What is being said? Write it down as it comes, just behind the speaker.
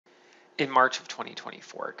In March of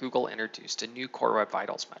 2024, Google introduced a new Core Web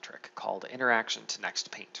Vitals metric called Interaction to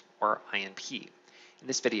Next Paint, or INP. In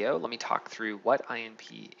this video, let me talk through what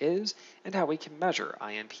INP is and how we can measure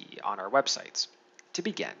INP on our websites. To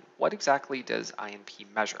begin, what exactly does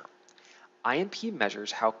INP measure? INP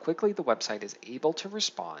measures how quickly the website is able to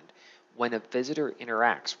respond when a visitor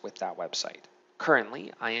interacts with that website.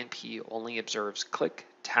 Currently, INP only observes click,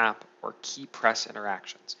 tap, or key press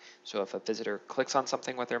interactions. So if a visitor clicks on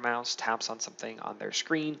something with their mouse, taps on something on their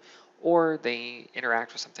screen, or they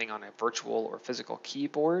interact with something on a virtual or physical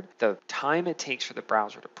keyboard, the time it takes for the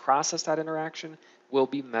browser to process that interaction will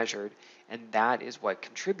be measured, and that is what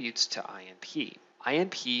contributes to INP.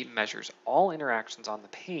 INP measures all interactions on the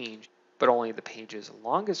page, but only the page's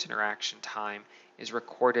longest interaction time is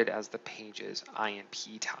recorded as the page's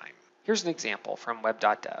INP time. Here's an example from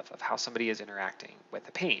web.dev of how somebody is interacting with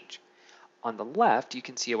a page. On the left, you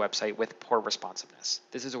can see a website with poor responsiveness.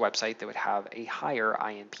 This is a website that would have a higher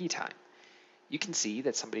INP time. You can see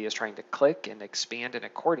that somebody is trying to click and expand an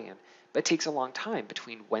accordion, but it takes a long time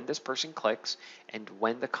between when this person clicks and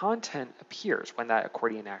when the content appears, when that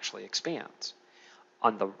accordion actually expands.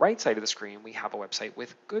 On the right side of the screen, we have a website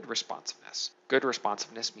with good responsiveness. Good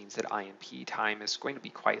responsiveness means that INP time is going to be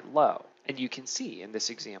quite low. And you can see in this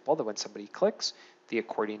example that when somebody clicks, the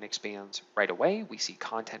accordion expands right away. We see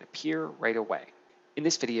content appear right away. In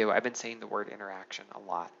this video, I've been saying the word interaction a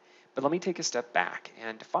lot, but let me take a step back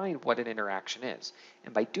and define what an interaction is.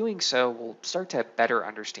 And by doing so, we'll start to better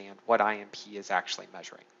understand what INP is actually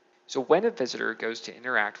measuring. So when a visitor goes to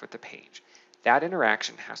interact with the page, that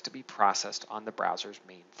interaction has to be processed on the browser's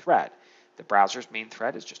main thread. The browser's main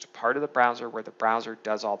thread is just a part of the browser where the browser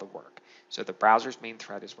does all the work. So the browser's main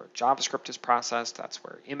thread is where JavaScript is processed, that's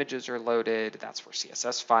where images are loaded, that's where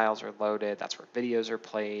CSS files are loaded, that's where videos are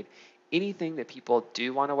played. Anything that people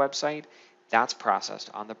do on a website, that's processed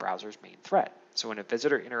on the browser's main thread. So when a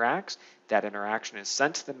visitor interacts, that interaction is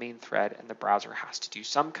sent to the main thread and the browser has to do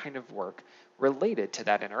some kind of work related to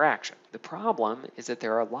that interaction. The problem is that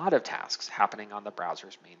there are a lot of tasks happening on the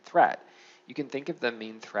browser's main thread. You can think of the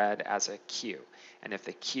main thread as a queue, and if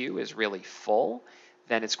the queue is really full,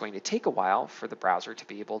 then it's going to take a while for the browser to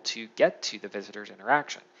be able to get to the visitor's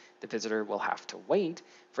interaction. The visitor will have to wait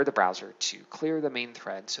for the browser to clear the main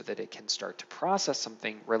thread so that it can start to process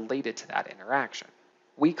something related to that interaction.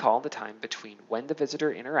 We call the time between when the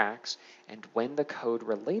visitor interacts and when the code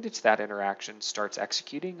related to that interaction starts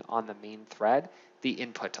executing on the main thread the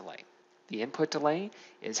input delay. The input delay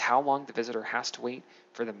is how long the visitor has to wait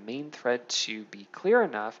for the main thread to be clear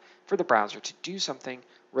enough for the browser to do something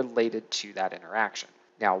related to that interaction.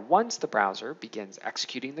 Now, once the browser begins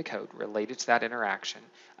executing the code related to that interaction,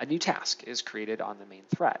 a new task is created on the main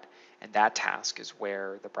thread. And that task is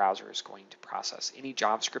where the browser is going to process any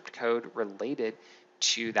JavaScript code related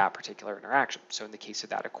to that particular interaction. So in the case of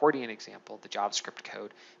that accordion example, the JavaScript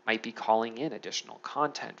code might be calling in additional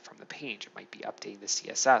content from the page. It might be updating the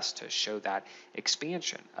CSS to show that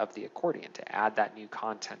expansion of the accordion, to add that new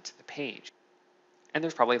content to the page. And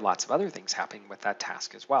there's probably lots of other things happening with that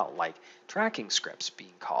task as well, like tracking scripts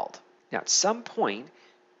being called. Now, at some point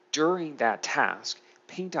during that task,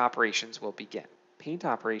 paint operations will begin. Paint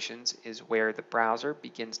operations is where the browser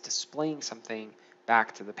begins displaying something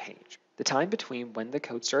back to the page. The time between when the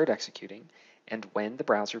code started executing and when the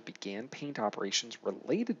browser began paint operations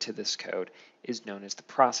related to this code is known as the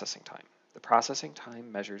processing time. The processing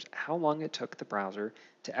time measures how long it took the browser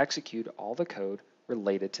to execute all the code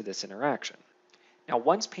related to this interaction. Now,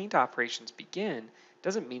 once paint operations begin,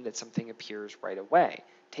 doesn't mean that something appears right away.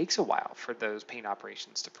 It takes a while for those paint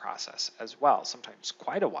operations to process as well, sometimes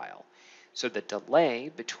quite a while. So the delay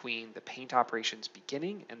between the paint operations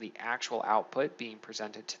beginning and the actual output being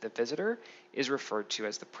presented to the visitor is referred to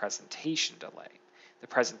as the presentation delay. The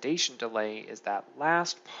presentation delay is that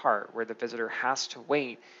last part where the visitor has to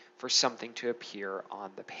wait for something to appear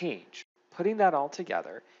on the page. Putting that all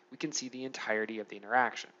together, we can see the entirety of the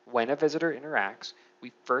interaction. When a visitor interacts,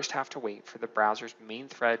 we first have to wait for the browser's main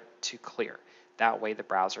thread to clear. That way the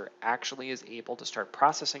browser actually is able to start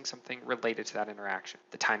processing something related to that interaction.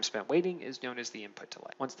 The time spent waiting is known as the input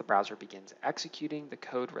delay. Once the browser begins executing the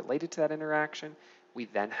code related to that interaction, we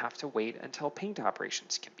then have to wait until paint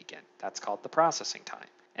operations can begin. That's called the processing time.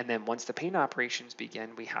 And then once the paint operations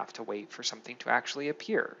begin, we have to wait for something to actually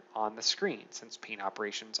appear on the screen since paint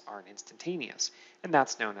operations aren't instantaneous, and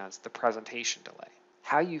that's known as the presentation delay.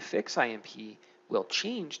 How you fix INP will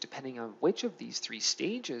change depending on which of these three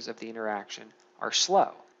stages of the interaction are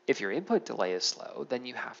slow. If your input delay is slow, then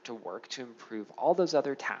you have to work to improve all those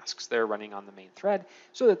other tasks that are running on the main thread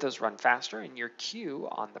so that those run faster and your queue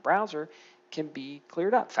on the browser can be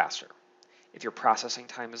cleared up faster. If your processing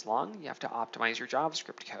time is long, you have to optimize your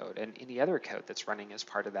JavaScript code and any other code that's running as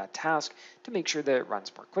part of that task to make sure that it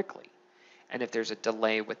runs more quickly. And if there's a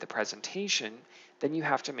delay with the presentation, then you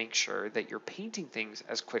have to make sure that you're painting things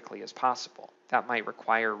as quickly as possible. That might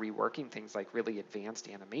require reworking things like really advanced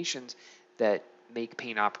animations that make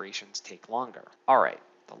paint operations take longer. All right,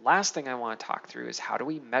 the last thing I want to talk through is how do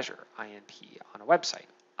we measure INP on a website?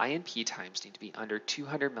 INP times need to be under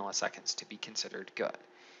 200 milliseconds to be considered good.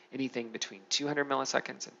 Anything between 200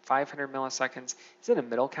 milliseconds and 500 milliseconds is in a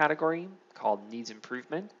middle category called needs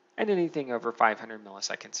improvement, and anything over 500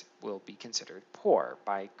 milliseconds will be considered poor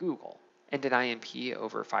by Google. And an INP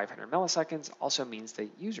over 500 milliseconds also means that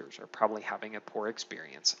users are probably having a poor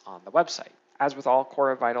experience on the website. As with all Core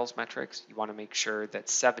Web Vitals metrics, you want to make sure that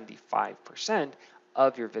 75%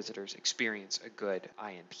 of your visitors experience a good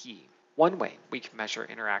INP. One way we can measure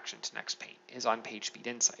interaction to NextPaint is on PageSpeed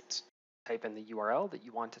Insights. Type in the URL that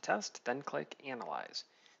you want to test, then click Analyze.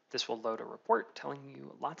 This will load a report telling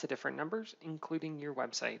you lots of different numbers, including your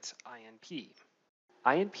website's INP.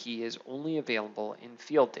 INP is only available in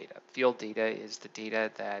field data. Field data is the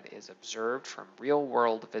data that is observed from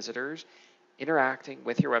real-world visitors interacting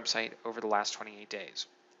with your website over the last 28 days.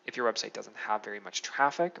 If your website doesn't have very much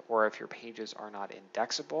traffic, or if your pages are not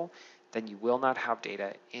indexable, then you will not have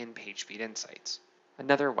data in PageSpeed Insights.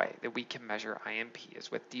 Another way that we can measure INP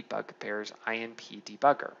is with DebugBear's INP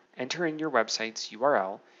debugger. Enter in your website's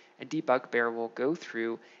URL, and DebugBear will go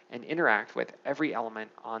through and interact with every element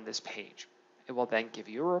on this page. It will then give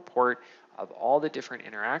you a report of all the different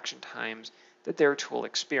interaction times that their tool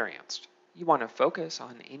experienced. You want to focus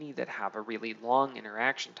on any that have a really long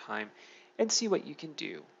interaction time and see what you can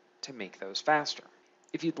do to make those faster.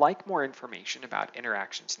 If you'd like more information about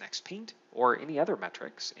Interactions NextPaint or any other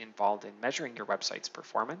metrics involved in measuring your website's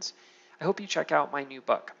performance, I hope you check out my new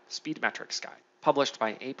book, Speed Metrics Guide. Published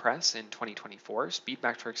by Apress in 2024, Speed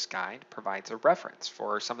Metrics Guide provides a reference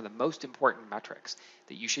for some of the most important metrics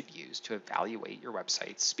that you should use to evaluate your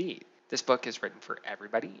website's speed. This book is written for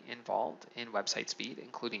everybody involved in website speed,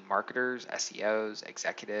 including marketers, SEOs,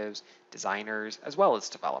 executives, designers, as well as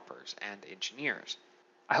developers and engineers.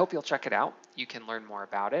 I hope you'll check it out. You can learn more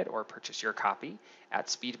about it or purchase your copy at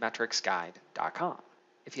speedmetricsguide.com.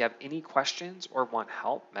 If you have any questions or want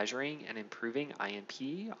help measuring and improving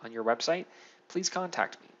INP on your website, please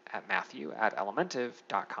contact me at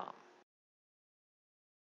matthew@elementive.com.